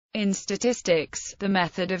In statistics, the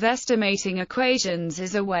method of estimating equations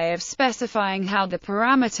is a way of specifying how the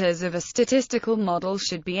parameters of a statistical model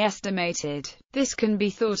should be estimated. This can be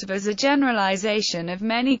thought of as a generalization of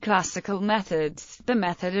many classical methods, the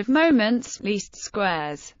method of moments, least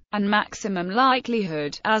squares, and maximum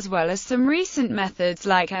likelihood, as well as some recent methods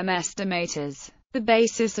like M-estimators. The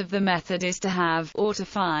basis of the method is to have, or to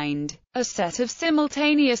find, a set of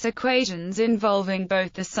simultaneous equations involving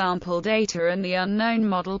both the sample data and the unknown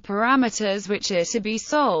model parameters which are to be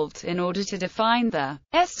solved, in order to define the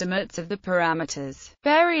estimates of the parameters.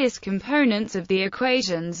 Various components of the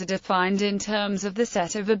equations are defined in terms of the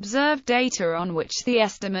set of observed data on which the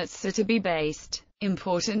estimates are to be based.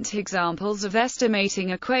 Important examples of estimating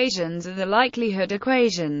equations are the likelihood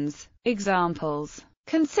equations. Examples: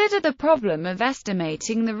 consider the problem of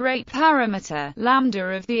estimating the rate parameter, lambda,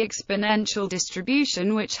 of the exponential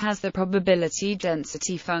distribution which has the probability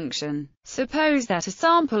density function. Suppose that a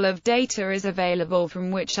sample of data is available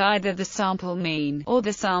from which either the sample mean, or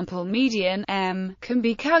the sample median, m, can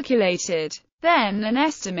be calculated. Then an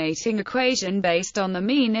estimating equation based on the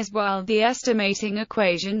mean is, while the estimating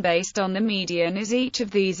equation based on the median is. Each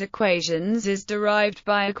of these equations is derived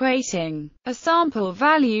by equating a sample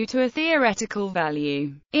value to a theoretical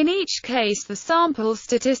value. In each case, the sample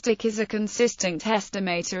statistic is a consistent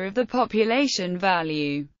estimator of the population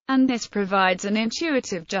value, and this provides an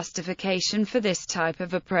intuitive justification for this type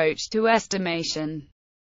of approach to estimation.